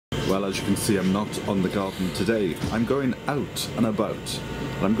Well, as you can see, I'm not on the garden today. I'm going out and about.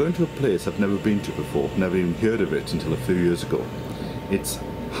 And I'm going to a place I've never been to before, never even heard of it until a few years ago. It's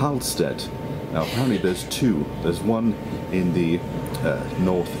Halstead. Now apparently there's two. There's one in the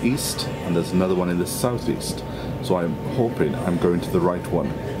northeast and there's another one in the southeast. So I'm hoping I'm going to the right one.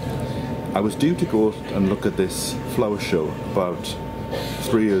 I was due to go and look at this flower show about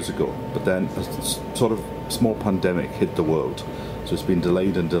 3 years ago, but then a sort of small pandemic hit the world. So it's been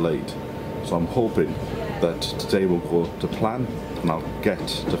delayed and delayed. So I'm hoping that today will go to plan and I'll get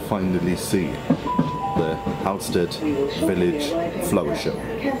to finally see the Halstead Village Flower Show.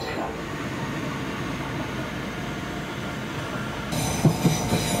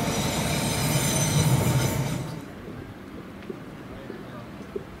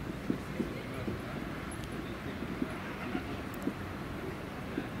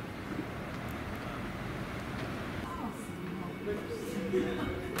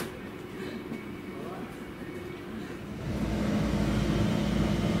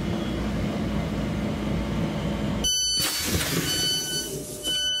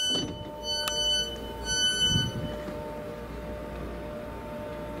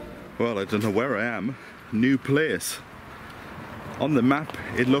 Well, I don't know where I am. New place. On the map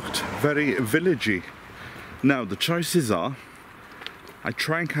it looked very villagey. Now the choices are, I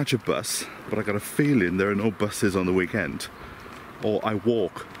try and catch a bus, but I got a feeling there are no buses on the weekend, or I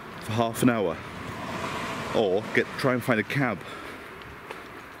walk for half an hour, or try and find a cab.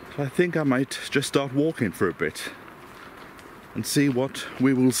 So I think I might just start walking for a bit and see what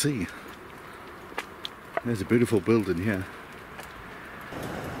we will see. There's a beautiful building here.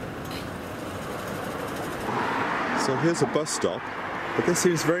 So here's a bus stop, but this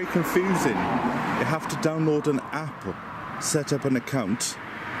seems very confusing. You have to download an app, set up an account,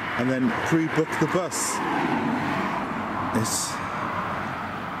 and then pre-book the bus.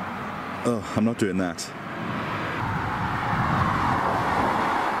 Oh, I'm not doing that.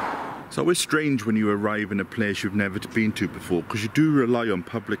 It's always strange when you arrive in a place you've never been to before, because you do rely on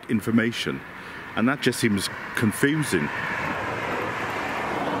public information, and that just seems confusing.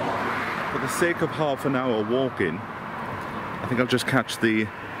 For the sake of half an hour walking, I think I'll just catch the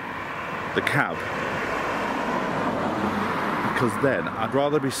cab, because then I'd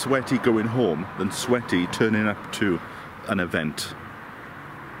rather be sweaty going home than sweaty turning up to an event.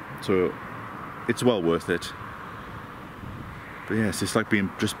 So it's well worth it. But yes, it's like being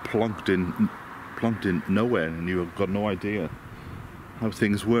just plonked in nowhere and you've got no idea how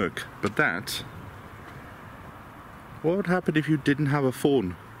things work. But what would happen if you didn't have a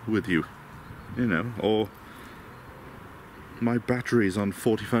phone with you? You know, or my battery's on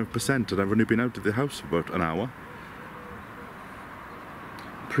 45% and I've only been out of the house for about an hour.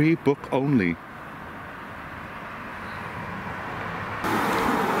 Pre-book only.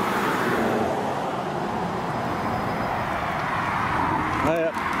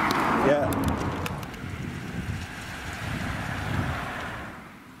 Yeah.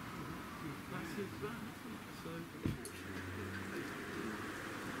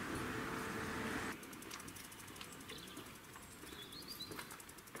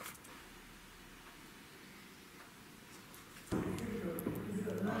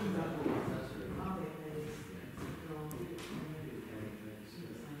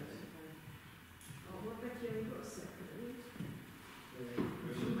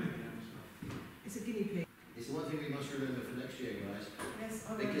 It's the one thing we must remember for next year, guys. Yes,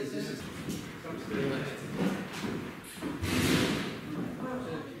 because this is comes to the election.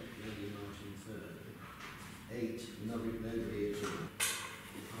 Marching third. 8. Nobody is.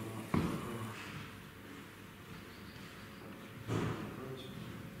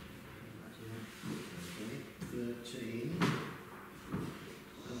 13.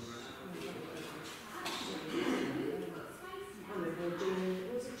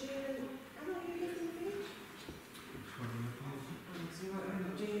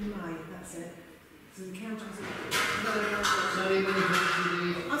 So the counter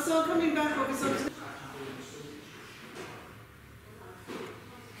I saw coming back obviously.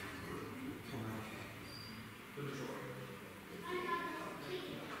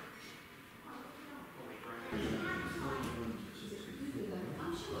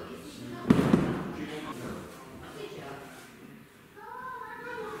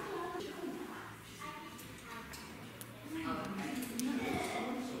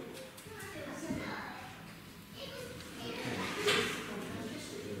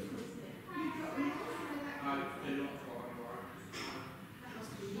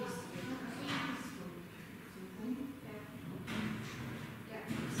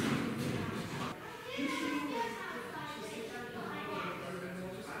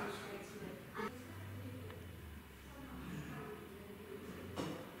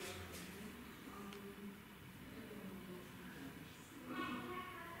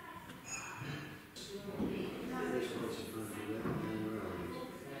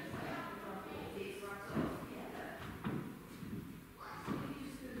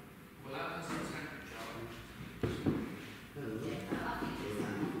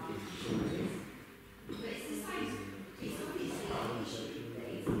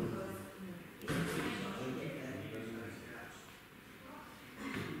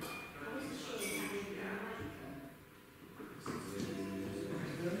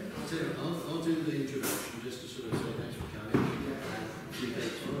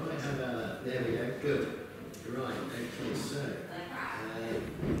 All right, how about that? There we go. Good. Right, excellent. So, right.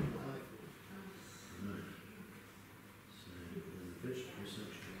 So, the vegetable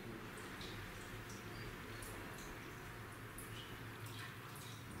section.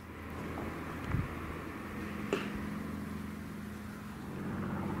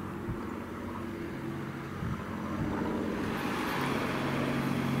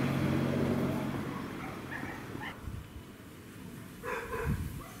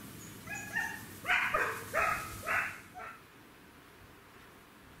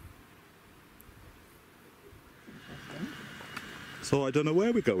 So I don't know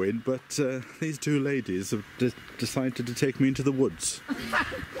where we're going, but these two ladies have decided to take me into the woods.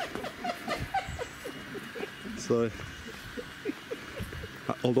 So,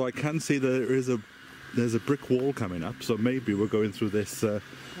 although I can see there's a brick wall coming up, so maybe we're going through this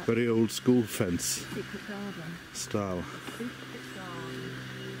very old school fence style.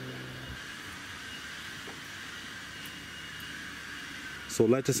 So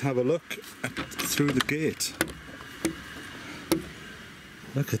let us have a look through the gate.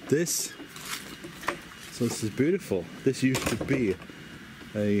 Look at this. So this is beautiful. This used to be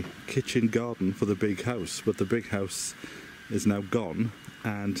a kitchen garden for the big house, but the big house is now gone,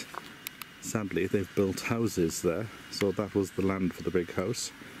 and sadly they've built houses there, so that was the land for the big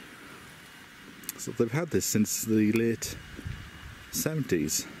house. So they've had this since the late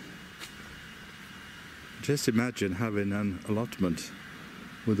 70s. Just imagine having an allotment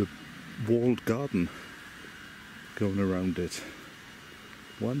with a walled garden going around it.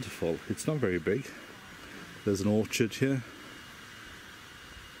 Wonderful. It's not very big. There's an orchard here.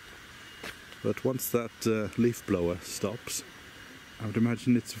 But once that leaf blower stops, I would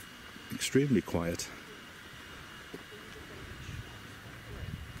imagine it's extremely quiet.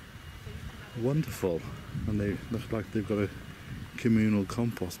 Wonderful. And they look like they've got a communal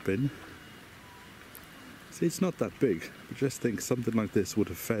compost bin. See, it's not that big, but just think something like this would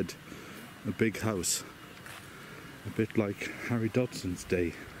have fed a big house. A bit like Harry Dodson's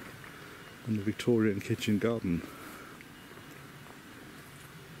day in the Victorian kitchen garden.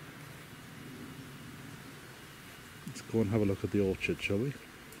 Let's go and have a look at the orchard, shall we?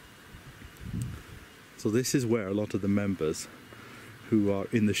 So this is where a lot of the members who are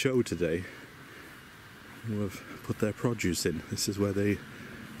in the show today, who have put their produce in, this is where they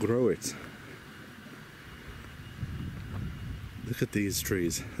grow it. Look at these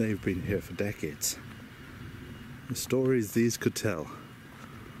trees, they've been here for decades. The stories these could tell.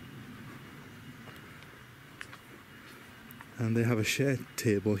 And they have a share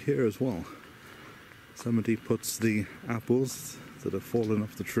table here as well. Somebody puts the apples that have fallen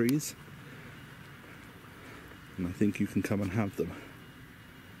off the trees, and I think you can come and have them.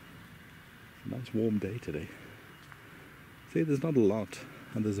 It's a nice warm day today. See, there's not a lot,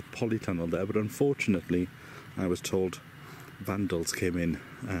 and there's a polytunnel there, but unfortunately I was told vandals came in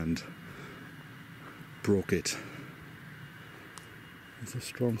and broke it. There's a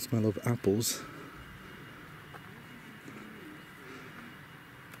strong smell of apples.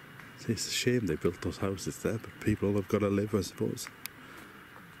 See, it's a shame they built those houses there, but people have got to live, I suppose.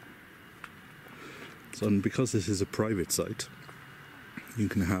 So, and because this is a private site, you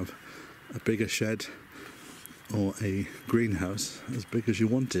can have a bigger shed or a greenhouse as big as you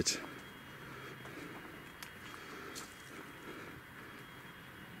want it.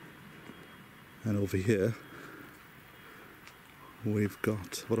 And over here we've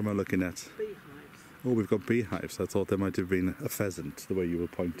got, what am I looking at? Beehives. Oh, we've got beehives. I thought there might have been a pheasant, the way you were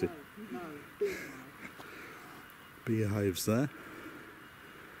pointing. No, beehives. Beehives there.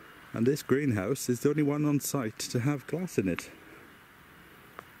 And this greenhouse is the only one on site to have glass in it.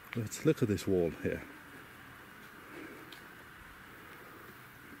 Let's look at this wall here.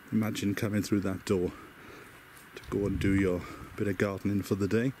 Imagine coming through that door to go and do your bit of gardening for the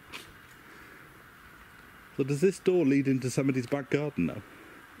day. So does this door lead into somebody's back garden now?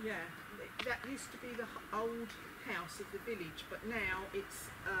 Yeah, that used to be the old house of the village, but now it's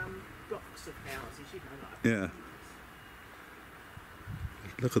blocks of houses, you know, like. Yeah.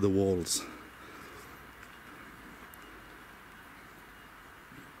 Look at the walls.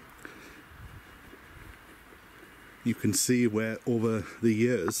 You can see where over the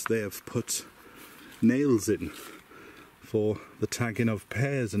years they have put nails in for the tagging of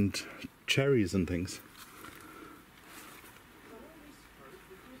pears and cherries and things.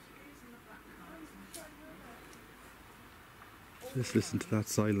 Just listen to that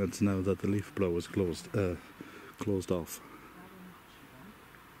silence now that the leaf blower is closed off.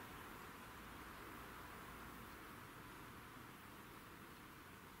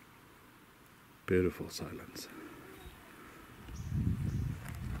 Beautiful silence.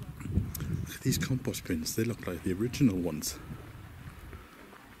 Look at these compost bins, they look like the original ones.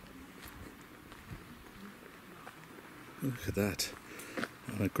 Look at that.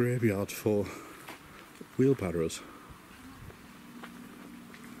 And a graveyard for wheelbarrows.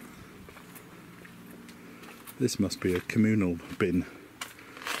 This must be a communal bin.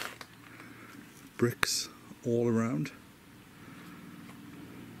 Bricks all around.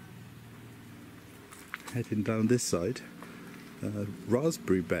 Heading down this side,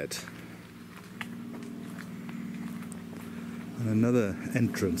 raspberry bed. And another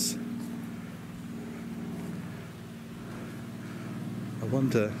entrance. I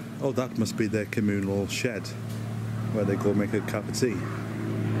wonder, oh, that must be their communal shed where they go make a cup of tea.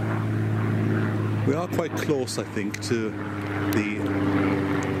 We are quite close, I think, to the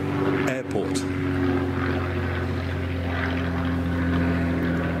airport.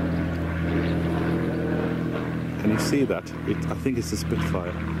 Can you see that? I think it's a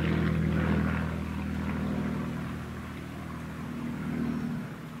Spitfire.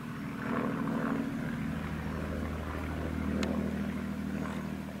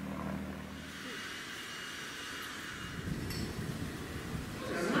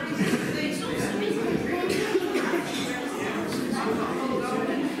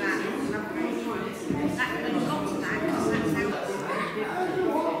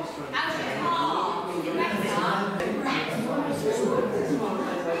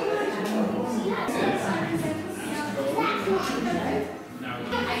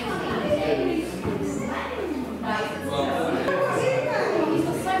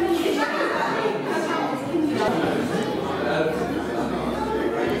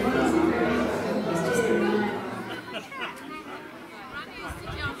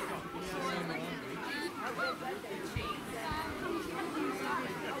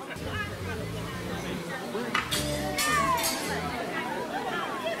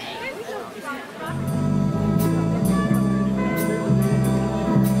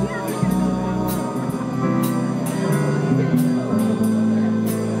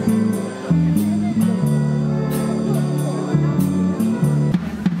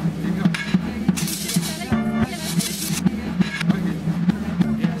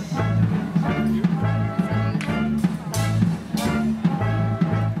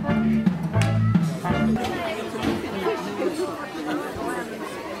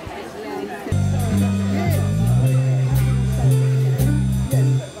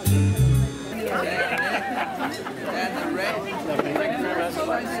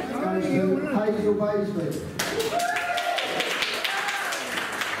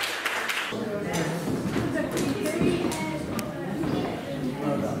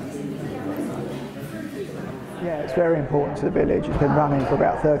 Yeah, it's very important to the village. It's been running for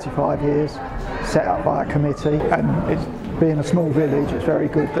about 35 years, set up by a committee, and it's being a small village, it's very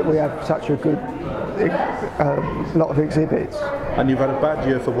good that we have such a good lot of exhibits. And you've had a bad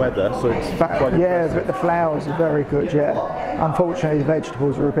year for weather, so it's quite yeah, impressive. but the flowers are very good, yeah. Unfortunately, the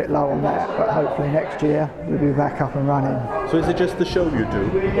vegetables are a bit low on that, but hopefully next year we'll be back up and running. So is it just the show you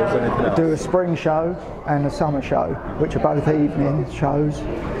do, or is there anything else? We do a spring show and a summer show, which are both evening shows,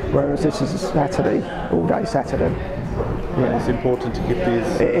 whereas this is a Saturday, all-day Saturday. Yeah. It's important to keep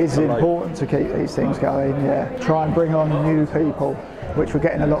these It is alive. important to keep these things going, yeah. Try and bring on new people, which we're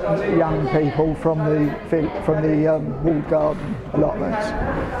getting a lot of young people from the walled garden allotments.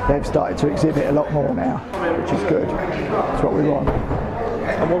 They've started to exhibit a lot more now, which is good. That's what we want.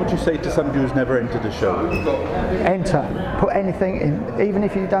 And what would you say to somebody who's never entered a show? Enter, put anything in, even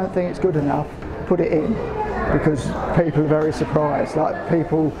if you don't think it's good enough, put it in, because people are very surprised. Like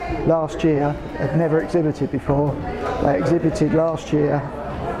people last year had never exhibited before. They exhibited last year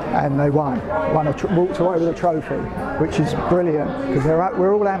and they walked away with a trophy, which is brilliant because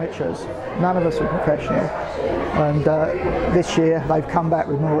we're all amateurs, none of us are professional, and this year they've come back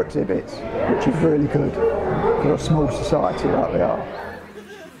with more exhibits, which is really good for a small society like we are.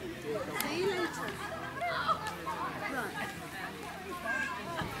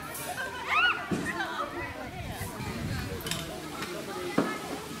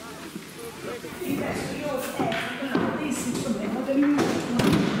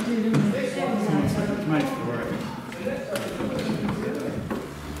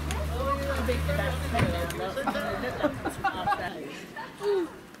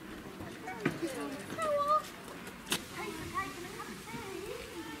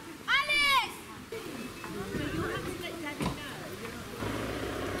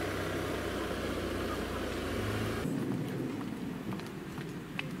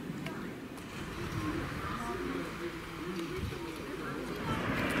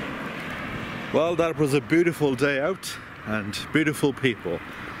 Well, that was a beautiful day out and beautiful people.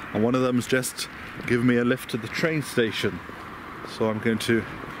 and one of them's just given me a lift to the train station. So I'm going to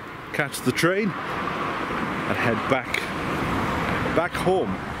catch the train and head back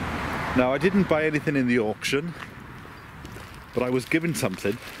home. Now, I didn't buy anything in the auction, but I was given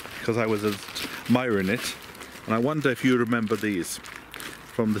something because I was admiring it, and I wonder if you remember these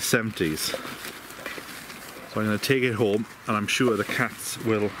from the 70s. So I'm going to take it home, and I'm sure the cats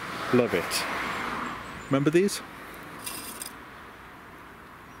will love it. Remember these?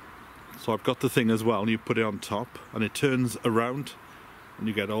 So I've got the thing as well, and you put it on top and it turns around and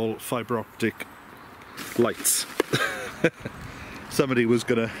you get all fibre optic lights. Somebody was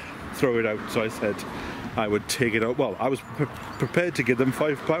going to throw it out, so I said I would take it out. Well, I was prepared to give them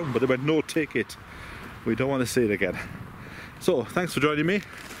 £5, but they went, no, take it. We don't want to see it again. So thanks for joining me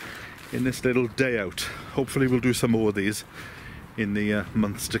in this little day out. Hopefully we'll do some more of these in the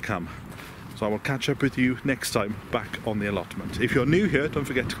months to come. So I will catch up with you next time back on the allotment. If you're new here, don't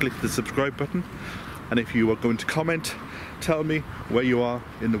forget to click the subscribe button, and if you are going to comment, tell me where you are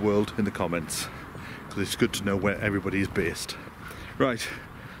in the world in the comments, because it's good to know where everybody is based. Right,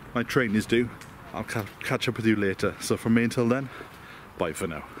 my train is due. I'll catch up with you later. So from me until then, bye for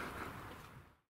now.